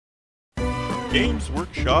Games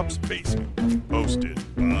Workshop's Basement, hosted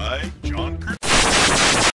by John Kurt.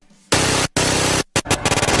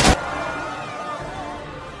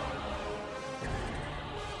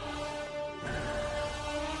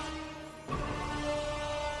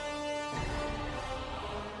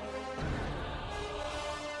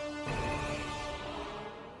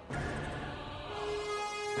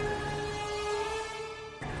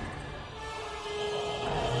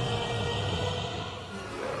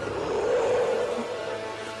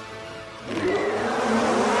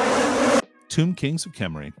 Tomb Kings of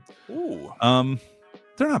Khemri. Ooh.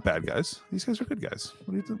 They're not bad guys. These guys are good guys.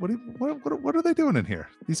 What are they doing in here?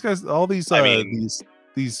 These guys, all these, I mean,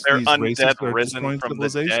 these they're races undead are risen destroying from the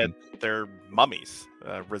civilization. dead. They're mummies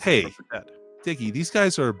risen Hey. from the dead. Dickie, these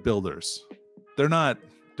guys are builders. They're not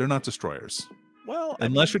destroyers. Well,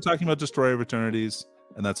 Unless you're talking about Destroyer of Eternities,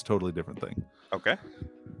 and that's a totally different thing. okay.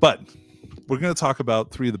 But we're going to talk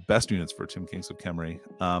about three of the best units for Tomb Kings of Khemri.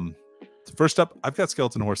 First up, I've got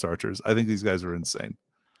Skeleton Horse Archers. I think these guys are insane.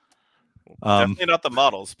 Definitely not the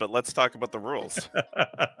models, but let's talk about the rules.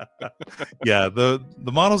 Yeah, the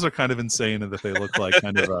models are kind of insane in that they look like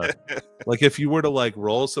kind of like if you were to like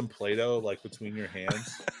roll some Play-Doh like between your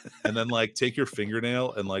hands and then like take your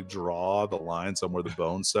fingernail and like draw the line somewhere the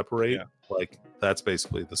bones separate, like that's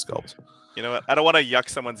basically the sculpt. You know what? I don't want to yuck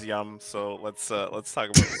someone's yum, so let's talk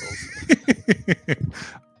about the rules.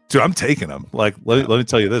 Dude, I'm taking them. Like, let me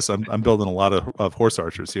tell you this: I'm building a lot of horse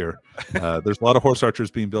archers here. There's a lot of horse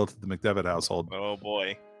archers being built at the McDevitt household. Oh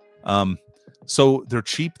boy. So they're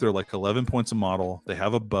cheap. They're like 11 points a model. They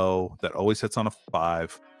have a bow that always hits on a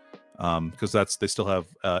 5, because they still have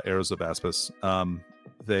arrows of Aspis.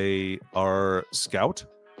 They are scout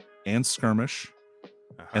and skirmish,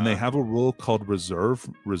 and they have a rule called reserve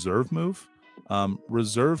move.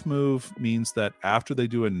 Reserve move means that after they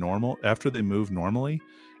move normally,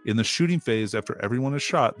 in the shooting phase, after everyone is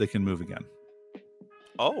shot, they can move again.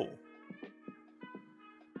 Oh.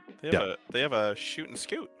 They have a shoot and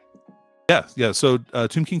scoot. Yeah. So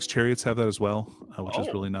Tomb King's Chariots have that as well, which is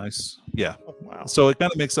really nice. Yeah. Oh, wow. So it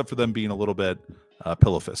kind of makes up for them being a little bit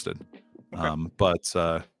pillow-fisted.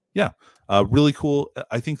 Okay. Really cool.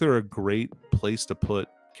 I think they're a great place to put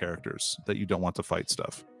characters that you don't want to fight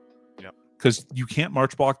stuff. Because you can't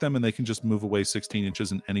march block them, and they can just move away 16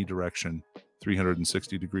 inches in any direction,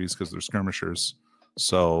 360 degrees, because they're skirmishers.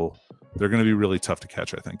 So they're going to be really tough to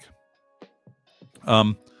catch, I think.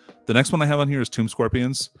 The next one I have on here is Tomb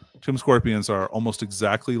Scorpions. Tomb Scorpions are almost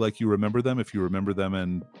exactly like you remember them if you remember them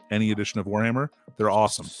in any edition of Warhammer. They're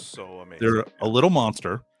awesome. So amazing. They're a little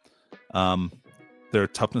monster. They're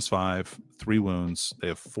toughness 5, 3 wounds. They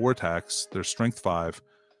have 4 attacks. They're strength 5.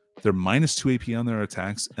 They're -2 AP on their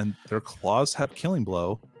attacks, and their claws have Killing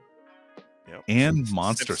Blow and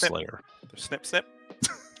Monster Slayer. Snip, snip.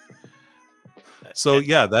 So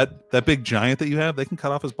yeah, that big giant that you have, they can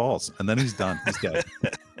cut off his balls, and then he's done. He's dead.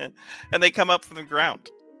 And they come up from the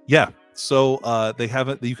ground. Yeah. So they have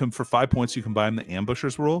it. You can, for 5 points, you can buy them the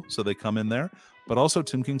Ambushers rule, so they come in there. But also,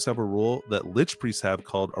 Tomb Kings have a rule that Lich Priests have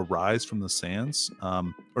called Arise from the Sands,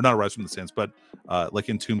 or not Arise from the Sands, but like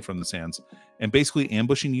Entomb from the Sands. And basically,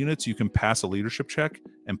 ambushing units, you can pass a leadership check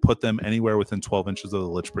and put them anywhere within 12 inches of the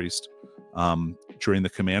Lich Priest during the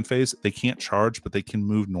command phase. They can't charge, but they can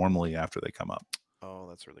move normally after they come up. Oh,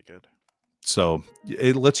 that's really good. So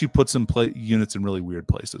it lets you put some units in really weird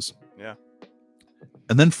places. Yeah.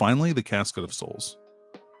 And then finally, the Casket of Souls.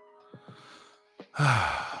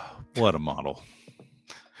 What a model.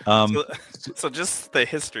 So just the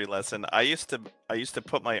history lesson. I used to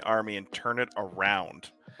put my army and turn it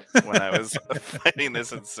around when I was fighting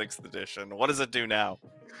this in 6th edition. What does it do now?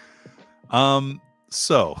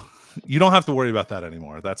 So you don't have to worry about that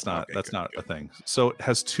anymore. That's not a thing. So it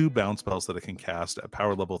has 2 bounce spells that it can cast at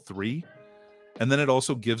power level 3, and then it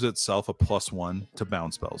also gives itself a +1 to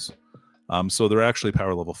bounce spells. So they're actually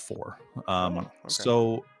power level 4.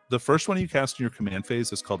 So the first one you cast in your command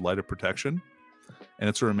phase is called Light of Protection, and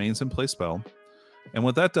it's a remains in play spell. And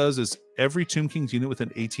what that does is every Tomb King's unit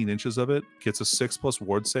within 18 inches of it gets a 6+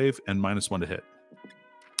 ward save and -1 to hit.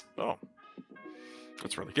 Oh,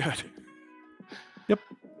 that's really good.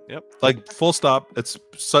 Yep. Like full stop. It's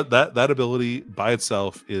that ability by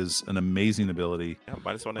itself is an amazing ability. Yeah,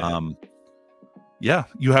 -1 to hit. Yeah,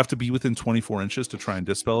 you have to be within 24 inches to try and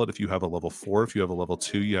dispel it. If you have a level 4, if you have a level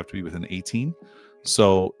 2, you have to be within 18.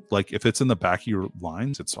 So, like, if it's in the back of your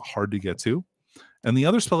lines, it's hard to get to. And the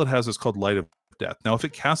other spell it has is called Light of Death. Now, if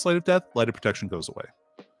it casts Light of Death, Light of Protection goes away.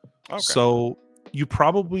 Okay. So you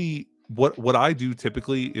probably what I do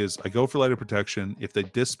typically is I go for Light of Protection. If they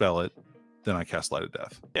dispel it, then I cast Light of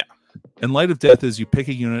Death. Yeah. And Light of Death is you pick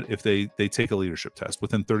a unit if they take a leadership test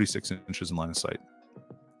within 36 inches in line of sight.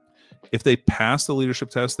 If they pass the leadership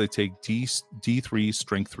test, they take D3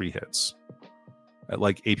 strength 3 hits at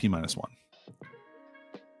like AP -1.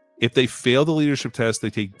 If they fail the leadership test, they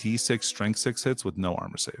take D6 strength 6 hits with no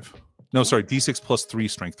armor save. No, sorry, D6 plus 3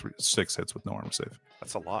 strength 6 hits with no armor save.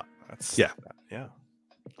 That's a lot. That's yeah.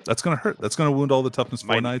 That's gonna hurt. That's gonna wound all the toughness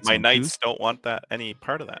 4 knights. My knights don't want that any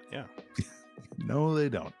part of that. Yeah. No, they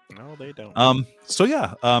don't. No, they don't. So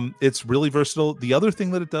yeah, it's really versatile. The other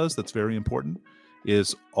thing that it does that's very important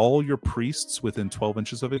is all your priests within 12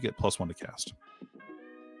 inches of it get +1 to cast.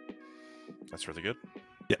 That's really good.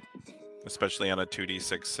 Yeah. Especially on a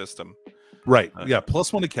 2d6 system. Right. Yeah,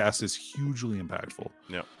 +1 to cast is hugely impactful.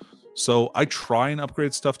 Yeah. So I try and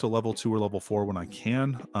upgrade stuff to level 2 or level 4 when I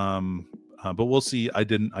can. But we'll see. I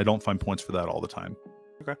don't find points for that all the time.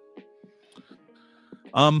 Okay.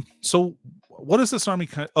 So what is this army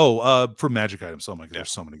kind of, for magic items. Oh my god,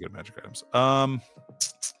 there's so many good magic items.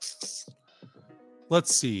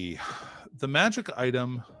 Let's see. The magic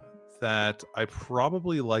item that I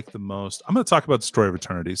probably like the most, I'm going to talk about Destroyer of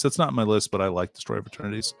Eternities. That's not on my list, but I like Destroyer of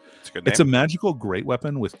Eternities. It's a magical great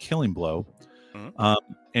weapon with Killing Blow.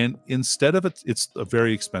 Mm-hmm. And instead of it's a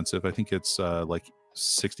very expensive. I think it's like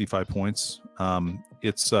 65 points.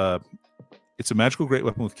 It's a magical great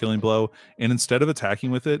weapon with Killing Blow, and instead of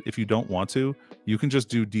attacking with it, if you don't want to, you can just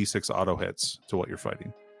do D6 auto hits to what you're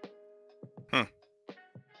fighting.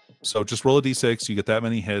 So just roll a D6, you get that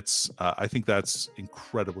many hits. I think that's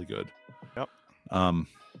incredibly good. Yep.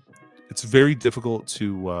 It's very difficult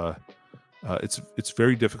to it's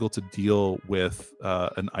very difficult to deal with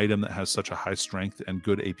an item that has such a high strength and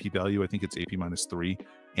good AP value. I think it's AP -3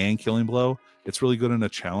 and Killing Blow. It's really good in a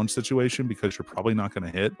challenge situation because you're probably not going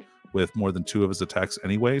to hit with more than 2 of his attacks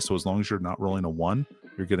anyway. So as long as you're not rolling a 1,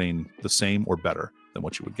 you're getting the same or better than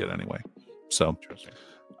what you would get anyway. So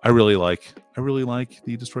I really like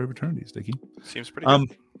the Destroyer of Eternities, Dickie. Seems pretty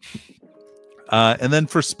good. And then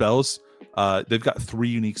for spells, they've got 3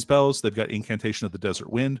 unique spells. They've got Incantation of the Desert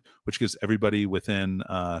Wind, which gives everybody within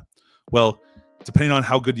depending on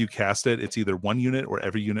how good you cast it, it's either 1 unit or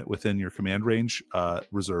every unit within your command range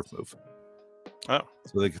reserve move. Oh.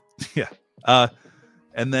 So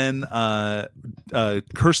and then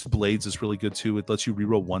Cursed Blades is really good too. It lets you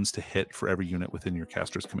reroll 1s to hit for every unit within your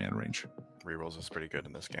caster's command range. Rerolls is pretty good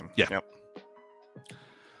in this game. Yeah. Yep.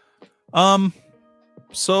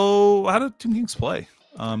 So how do Tomb Kings play?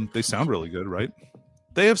 They sound really good, right?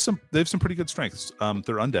 They have some pretty good strengths.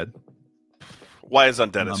 They're undead. Why is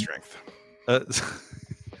undead a strength?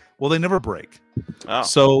 Well, they never break. Oh.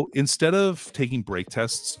 So instead of taking break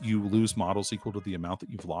tests, you lose models equal to the amount that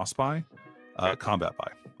you've lost by combat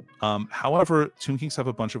by. However, Tomb Kings have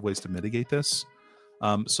a bunch of ways to mitigate this.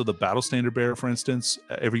 So the Battle Standard Bearer, for instance,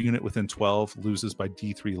 every unit within 12 loses by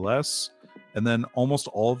D3 less. And then almost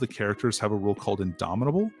all of the characters have a rule called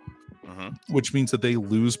Indomitable, which means that they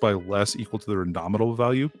lose by less equal to their Indomitable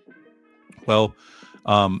value. Well,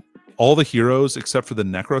 all the heroes except for the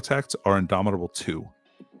Necrotect are Indomitable 2.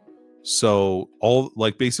 So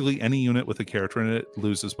basically any unit with a character in it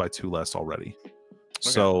loses by 2 less already. Okay,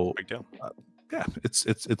 so big deal. Yeah,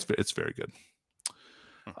 it's very good.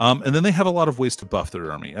 And then they have a lot of ways to buff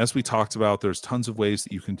their army. As we talked about, there's tons of ways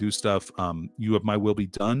that you can do stuff. You have My Will Be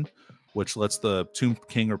Done, which lets the Tomb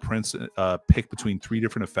King or Prince pick between 3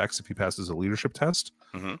 different effects if he passes a leadership test.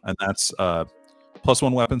 And that's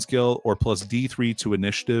 +1 weapon skill or plus D3 to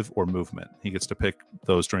initiative or movement. He gets to pick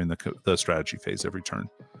those during the strategy phase every turn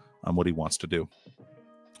on what he wants to do.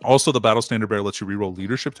 Also, the Battle Standard Bearer lets you reroll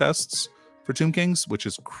leadership tests for Tomb Kings, which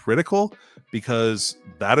is critical because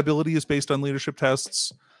that ability is based on leadership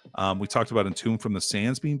tests. We talked about Entomb from the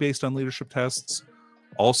Sands being based on leadership tests.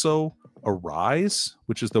 Also, Arise,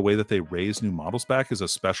 which is the way that they raise new models back, is a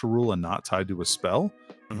special rule and not tied to a spell.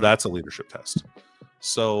 That's a leadership test.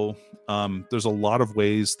 So there's a lot of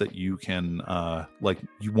ways that you can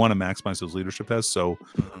you want to maximize those leadership tests. So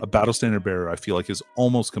a Battle Standard Bearer, I feel like, is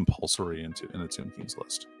almost compulsory in a Tomb Kings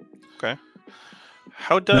list. Okay.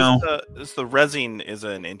 How does the resin is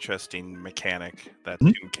an interesting mechanic that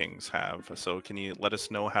Tomb Kings have. So can you let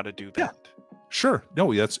us know how to do that? Yeah. Sure.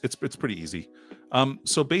 No, it's pretty easy.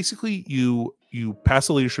 So basically you pass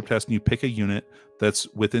a leadership test and you pick a unit that's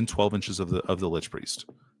within 12 inches of the Lich Priest.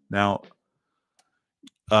 Now,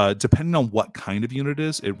 depending on what kind of unit it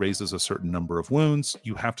is, it raises a certain number of wounds.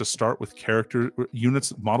 You have to start with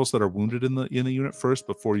models that are wounded in the unit first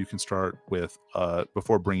before you can start with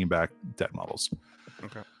before bringing back dead models.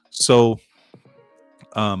 Okay. So,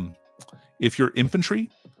 if you're infantry,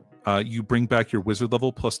 you bring back your wizard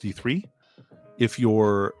level plus D3. If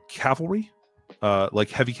you're cavalry, like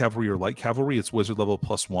heavy cavalry or light cavalry, it's wizard level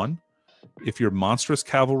 +1. If you're monstrous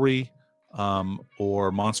cavalry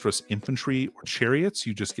or monstrous infantry or chariots,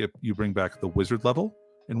 you bring back the wizard level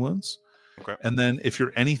in wounds. Okay. And then if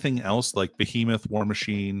you're anything else like behemoth, war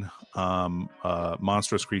machine,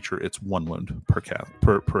 monstrous creature, it's 1 wound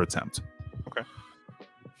per attempt. Okay.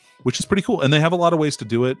 Which is pretty cool. And they have a lot of ways to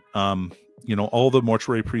do it. You know, all the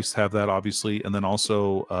mortuary priests have that, obviously. And then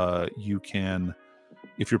also you can,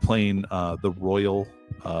 if you're playing the royal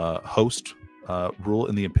host rule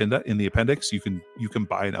in the appendix, you can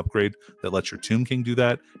buy an upgrade that lets your Tomb King do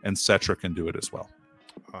that, and Cetra can do it as well.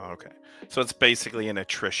 Okay. So it's basically an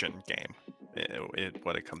attrition game,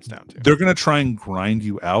 what it comes down to. They're going to try and grind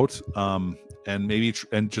you out, and maybe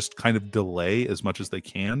just kind of delay as much as they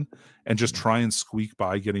can, and just try and squeak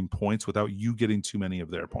by getting points without you getting too many of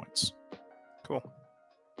their points. Cool.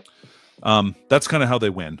 That's kind of how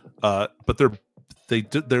they win. But they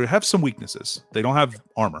have some weaknesses. They don't have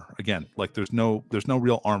armor. Again, like there's no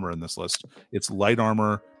real armor in this list. It's light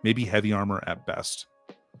armor, maybe heavy armor at best.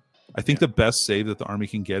 I think the best save that the army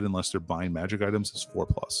can get, unless they're buying magic items, is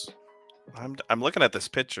 4+. I'm looking at this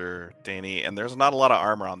picture, Danny, and there's not a lot of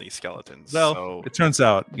armor on these skeletons. Well, so... it turns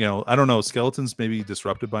out, you know, I don't know, skeletons may be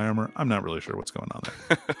disrupted by armor. I'm not really sure what's going on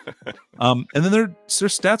there. And then their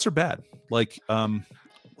stats are bad. Like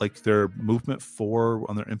their movement 4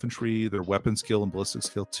 on their infantry, their weapon skill and ballistic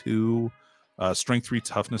skill 2, strength 3,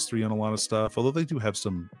 toughness 3 on a lot of stuff. Although they do have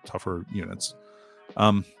some tougher units,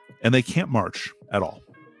 and they can't march at all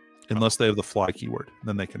unless they have the fly keyword.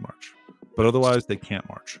 Then they can march, but otherwise they can't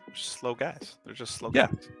march. Slow guys. They're just slow. Yeah,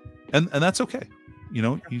 guys. and that's okay. You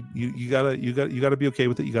know, you gotta be okay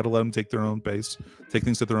with it. You gotta let them take their own pace, take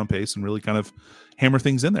things at their own pace, and really kind of hammer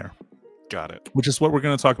things in there. Got it. Which is what we're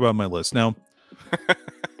going to talk about in my list now.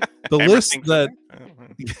 The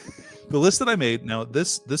list that I made, now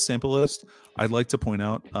this sample list, I'd like to point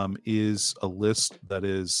out, is a list that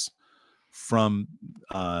is from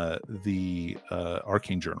the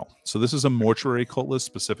Arcane Journal. So this is a mortuary cult list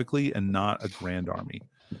specifically, and not a grand army.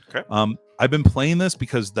 Okay. I've been playing this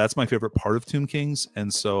because that's my favorite part of Tomb Kings,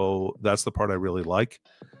 and so that's the part I really like.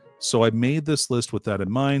 So I made this list with that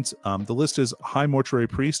in mind. The list is High Mortuary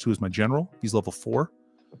Priest, who is my general. He's level 4.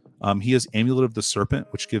 He has Amulet of the Serpent,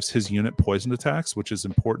 which gives his unit poison attacks, which is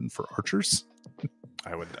important for archers.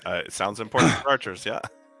 It sounds important for archers, yeah.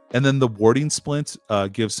 And then the Warding Splint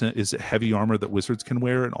is heavy armor that wizards can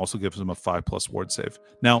wear, and also gives them a 5+ ward save.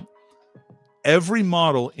 Now, every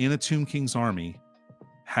model in a Tomb King's army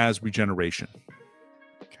has regeneration.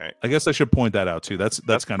 Okay. I guess I should point that out too. That's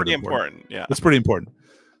kind pretty of important. Yeah. That's pretty important.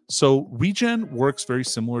 So regen works very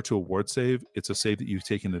similar to a ward save. It's a save that you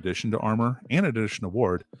take in addition to armor and in addition to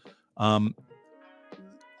ward.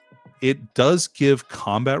 It does give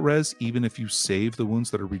combat res even if you save the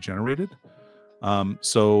wounds that are regenerated.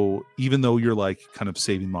 So even though you're like kind of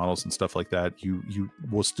saving models and stuff like that, you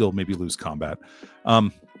will still maybe lose combat.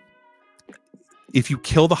 If you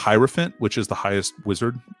kill the Hierophant, which is the highest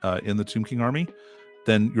wizard in the Tomb King army,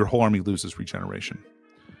 then your whole army loses regeneration.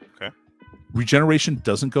 Okay. Regeneration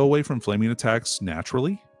doesn't go away from flaming attacks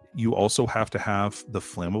naturally. You also have to have the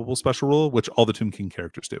flammable special rule, which all the Tomb King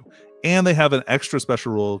characters do. And they have an extra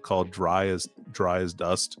special rule called dry as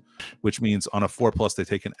dust, which means on a 4+ they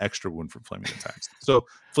take an extra wound from flaming attacks. So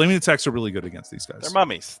flaming attacks are really good against these guys. They're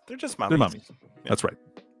mummies. They're just mummies. They're mummies. Yeah. That's right.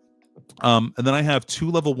 And then I have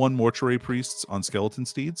 2 level 1 mortuary priests on skeleton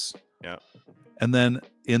steeds. Yeah. And then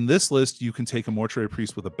in this list, you can take a mortuary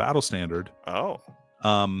priest with a battle standard. Oh.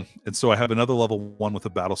 And so I have another level 1 with a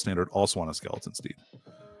battle standard also on a skeleton steed.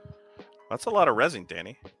 That's a lot of resin,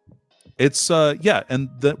 Danny. It's yeah, and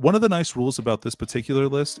one of the nice rules about this particular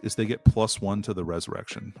list is they get +1 to the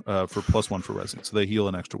resurrection for +1 for resin, so they heal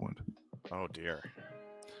an extra wound. Oh dear.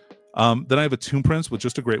 Then I have a Tomb Prince with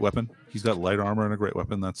just a great weapon. He's got light armor and a great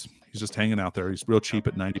weapon. He's just hanging out there. He's real cheap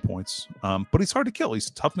at 90 points, but he's hard to kill. He's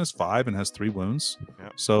toughness 5 and has 3 wounds,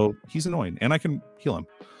 so he's annoying, and I can heal him.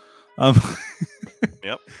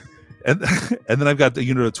 Yep. And then I've got the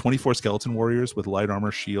unit of 24 skeleton warriors with light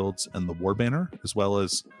armor, shields, and the war banner, as well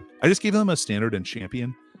as I just gave them a standard and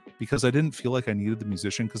champion because I didn't feel like I needed the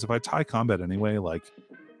musician, because if I tie combat anyway, like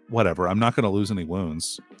whatever, I'm not going to lose any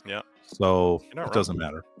wounds. Yeah. So it doesn't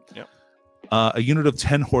matter. Yep. A unit of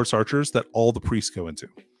 10 horse archers that all the priests go into.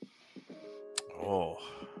 Oh,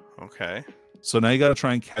 okay. So now you got to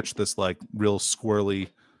try and catch this like real squirrely,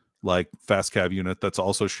 like fast cav unit that's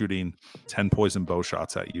also shooting 10 poison bow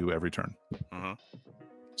shots at you every turn. Mm-hmm.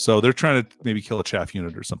 So they're trying to maybe kill a chaff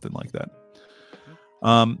unit or something like that.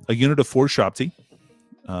 A unit of 4 Shopti,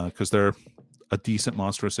 because they're a decent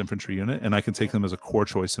monstrous infantry unit, and I can take them as a core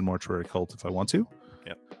choice in Mortuary Cult if I want to.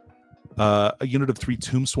 Yep. A unit of 3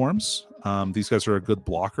 Tomb Swarms. These guys are a good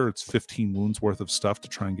blocker. It's 15 wounds worth of stuff to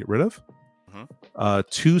try and get rid of.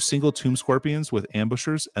 2 single Tomb Scorpions with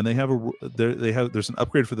ambushers, and there's an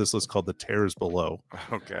upgrade for this list called the Terrors Below.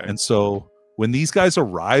 Okay. And so when these guys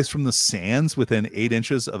arise from the sands within 8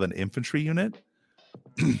 inches of an infantry unit,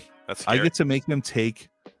 I get to make them take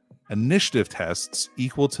initiative tests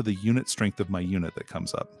equal to the unit strength of my unit that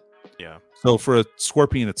comes up. Yeah. So for a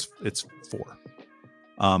Scorpion, it's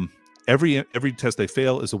 4. Every test they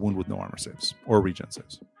fail is a wound with no armor saves or regen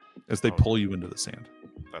saves as they pull you into the sand.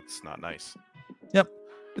 That's not nice. Yep.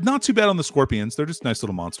 Not too bad on the Scorpions. They're just nice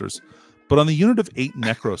little monsters. But on the unit of 8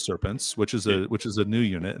 Necro Serpents, which is a new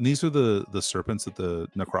unit, and these are the serpents that the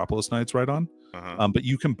Necropolis Knights ride on. But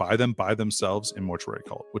you can buy them by themselves in Mortuary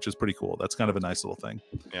Cult, which is pretty cool. That's kind of a nice little thing.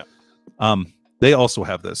 Yeah. They also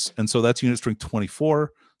have this, and so that's unit strength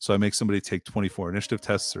 24. So I make somebody take 24 initiative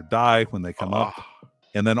tests or die when they come up.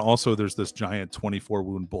 And then also there's this giant 24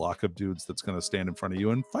 wound block of dudes that's going to stand in front of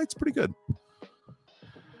you and fight's pretty good.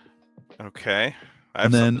 Okay.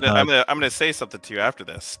 And then I'm gonna say something to you after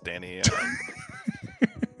this, Danny.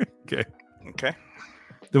 Okay. Okay.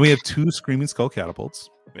 Then we have 2 Screaming Skull Catapults.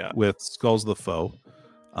 Yeah. With Skulls of the Foe.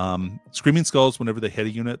 Screaming Skulls, whenever they hit a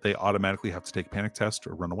unit, they automatically have to take Panic Test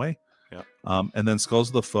or run away. Yeah. And then Skulls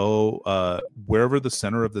of the Foe, wherever the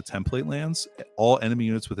center of the template lands, all enemy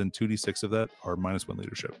units within 2d6 of that are -1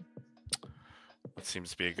 leadership. That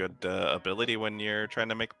seems to be a good ability when you're trying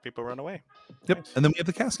to make people run away. Yep. Nice. And then we have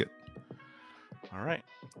the Casket. All right.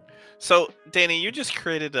 So, Danny, you just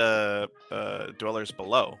created a Dwellers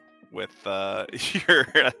Below with your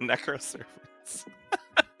Necroservants.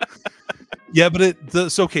 Yeah, but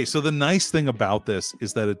okay. So the nice thing about this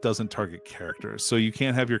is that it doesn't target characters, so you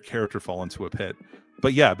can't have your character fall into a pit.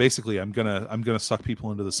 But yeah, basically, I'm gonna suck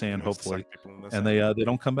people into the sand, hopefully, and they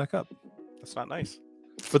don't come back up. That's not nice.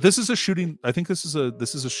 But this is a shooting. I think this is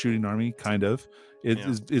a shooting army, kind of.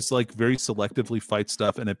 It's like very selectively fight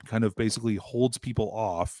stuff, and it kind of basically holds people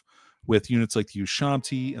off with units like the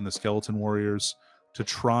Ushabti and the Skeleton Warriors to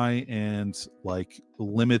try and like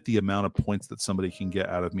limit the amount of points that somebody can get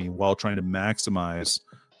out of me while trying to maximize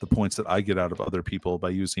the points that I get out of other people by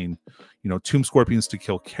using, Tomb Scorpions to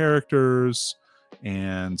kill characters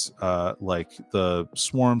and like the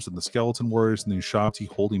Swarms and the Skeleton Warriors and the Ushabti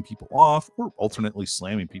holding people off or alternately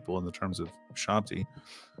slamming people in the terms of Ushabti.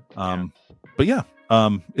 But yeah,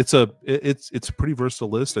 it's a pretty versatile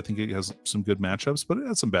list. I think it has some good matchups, but it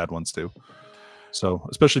has some bad ones too. So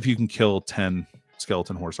especially if you can kill 10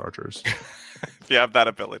 Skeleton Horse Archers. If you have that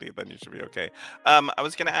ability, then you should be okay. I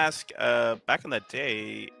was going to ask, back in the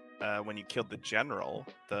day, when you killed the general,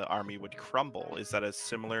 the army would crumble. Is that a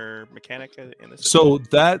similar mechanic in this? So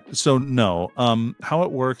no. How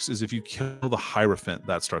it works is if you kill the Hierophant,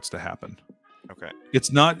 that starts to happen. Okay.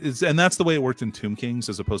 And that's the way it worked in Tomb Kings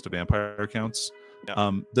as opposed to vampire counts.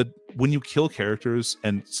 Yeah. When you kill characters,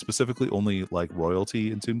 and specifically only like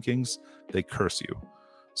royalty in Tomb Kings, they curse you.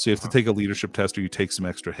 So you have to take a leadership test, or you take some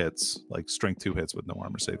extra hits, like strength 2 hits with no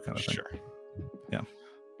armor save kind of thing. Sure. Yeah.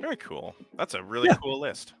 Very cool. That's a really cool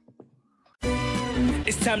list.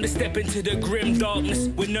 It's time to step into the grim darkness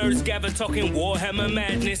with nerds gather talking Warhammer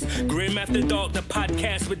madness. Grim After Dark, the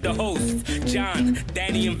podcast with the hosts John,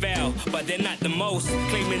 Danny, and Val, but they're not the most.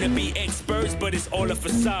 Claiming to be experts, but it's all a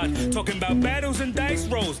facade. Talking about battles and dice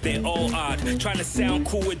rolls, they're all odd. Trying to sound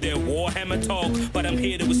cool with their Warhammer talk, but I'm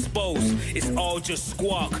here to expose it's all just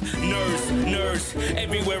squawk. Nerds,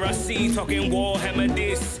 everywhere I see talking Warhammer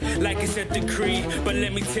this, like it's a decree. But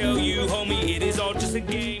let me tell you, homie, it is all just a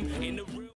game.